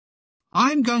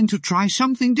I'm going to try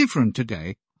something different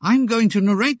today. I'm going to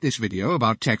narrate this video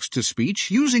about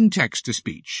text-to-speech using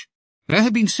text-to-speech. There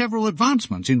have been several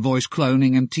advancements in voice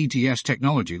cloning and TTS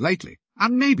technology lately,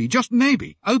 and maybe, just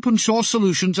maybe, open-source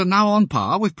solutions are now on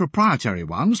par with proprietary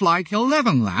ones like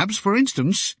 11 Labs, for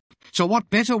instance. So what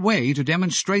better way to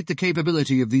demonstrate the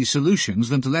capability of these solutions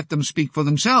than to let them speak for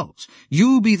themselves?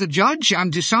 You be the judge and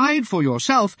decide for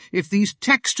yourself if these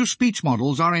text-to-speech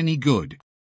models are any good.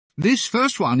 This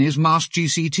first one is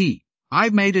MaskGCT.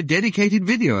 I've made a dedicated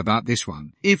video about this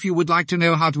one. If you would like to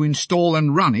know how to install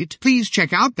and run it, please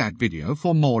check out that video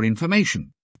for more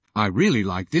information. I really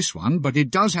like this one, but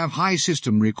it does have high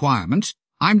system requirements.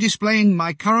 I'm displaying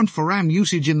my current RAM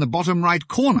usage in the bottom right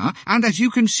corner, and as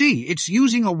you can see, it's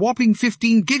using a whopping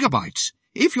 15 gigabytes.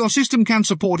 If your system can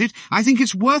support it, I think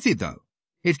it's worth it though.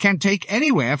 It can take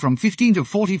anywhere from 15 to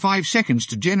 45 seconds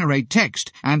to generate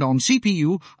text, and on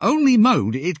CPU-only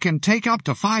mode it can take up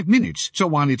to 5 minutes, so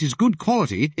while it is good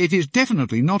quality, it is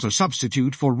definitely not a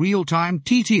substitute for real-time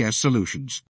TTS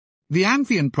solutions. The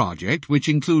Amphion project, which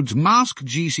includes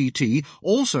MaskGCT,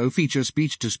 also features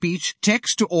speech-to-speech,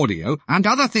 text-to-audio, and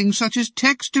other things such as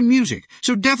text-to-music,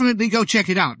 so definitely go check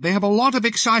it out. They have a lot of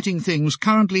exciting things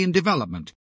currently in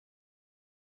development.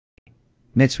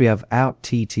 Next we have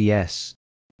OuteTTS.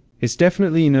 It's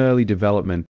definitely in early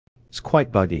development. It's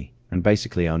quite buggy and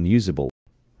basically unusable.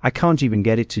 I can't even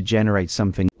get it to generate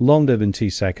something longer than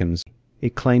 2 seconds.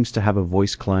 It claims to have a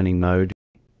voice cloning mode,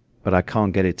 but I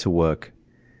can't get it to work.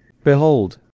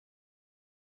 Behold.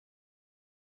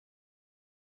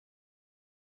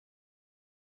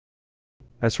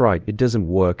 That's right, it doesn't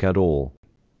work at all.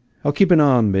 I'll keep an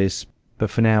eye on this,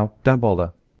 but for now, don't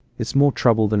bother. It's more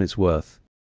trouble than it's worth.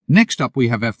 Next up we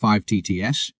have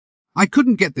F5TTS. I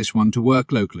couldn't get this one to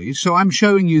work locally, so I'm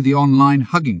showing you the online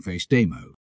Hugging Face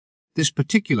demo. This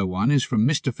particular one is from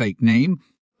Mr. Fake Name,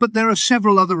 but there are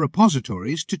several other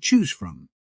repositories to choose from.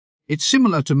 It's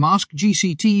similar to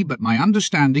MaskGCT, but my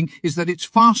understanding is that it's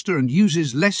faster and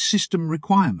uses less system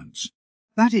requirements.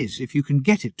 That is, if you can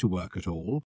get it to work at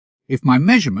all. If my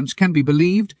measurements can be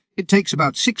believed, it takes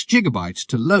about 6 gigabytes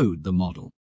to load the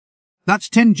model. That's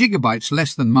 10 gigabytes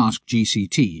less than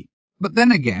MaskGCT, but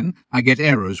then again, I get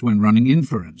errors when running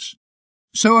inference.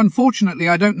 So unfortunately,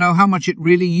 I don't know how much it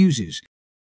really uses.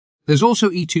 There's also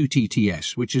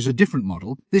OuteTTS, which is a different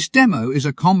model. This demo is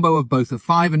a combo of both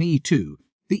F5 and E2.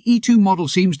 The E2 model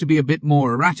seems to be a bit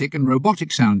more erratic and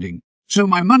robotic sounding, so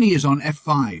my money is on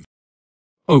F5.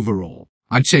 Overall,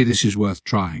 I'd say this is worth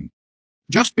trying.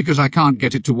 Just because I can't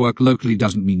get it to work locally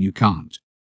doesn't mean you can't.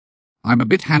 I'm a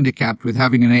bit handicapped with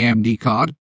having an AMD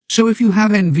card, so if you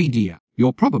have NVIDIA,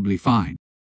 you're probably fine.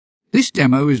 This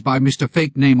demo is by Mr.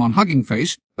 Fake Name on Hugging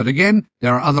Face, but again,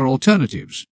 there are other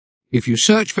alternatives. If you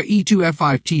search for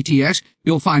E2F5TTS,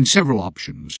 you'll find several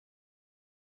options.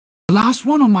 The last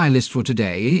one on my list for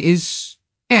today is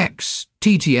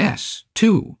XTTS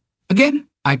 2. Again,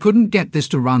 I couldn't get this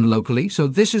to run locally, so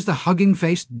this is the Hugging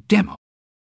Face demo.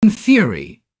 In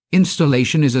theory,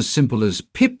 installation is as simple as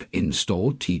pip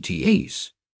install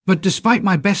TTS. But despite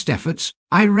my best efforts,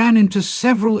 I ran into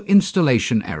several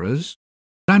installation errors.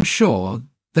 I'm sure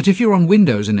that if you're on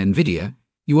Windows and NVIDIA,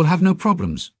 you will have no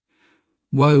problems.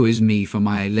 Woe is me for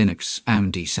my Linux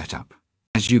AMD setup.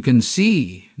 As you can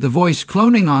see, the voice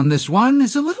cloning on this one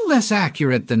is a little less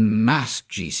accurate than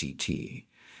MaskGCT,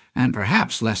 and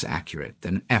perhaps less accurate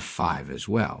than F5 as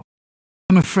well.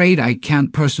 I'm afraid I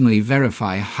can't personally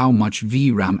verify how much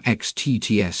VRAM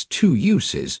XTTS2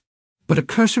 uses, but a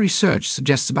cursory search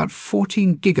suggests about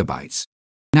 14 gigabytes.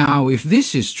 Now, if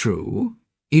this is true,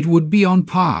 it would be on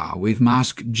par with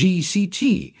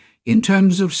MaskGCT in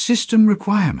terms of system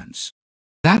requirements.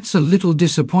 That's a little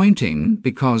disappointing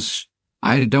because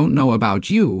I don't know about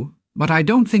you, but I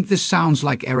don't think this sounds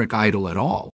like Eric Idle at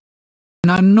all.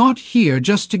 And I'm not here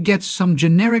just to get some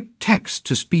generic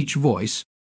text-to-speech voice.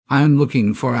 I'm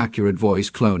looking for accurate voice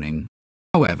cloning.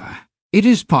 However, it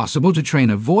is possible to train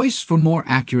a voice for more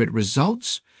accurate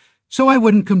results, so I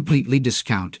wouldn't completely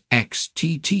discount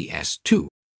XTTS 2.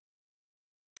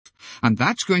 And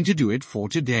that's going to do it for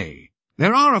today.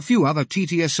 There are a few other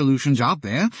TTS solutions out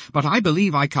there, but I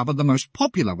believe I covered the most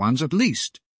popular ones at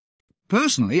least.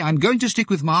 Personally, I'm going to stick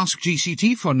with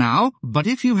MaskGCT for now, but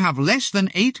if you have less than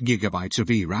 8 gigabytes of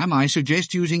VRAM, I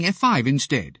suggest using F5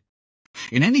 instead.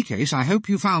 In any case, I hope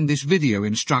you found this video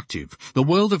instructive. The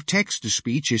world of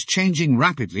text-to-speech is changing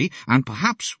rapidly, and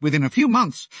perhaps within a few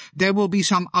months there will be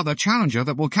some other challenger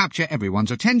that will capture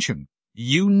everyone's attention.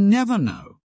 You never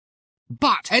know.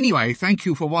 But anyway, thank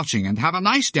you for watching and have a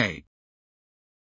nice day.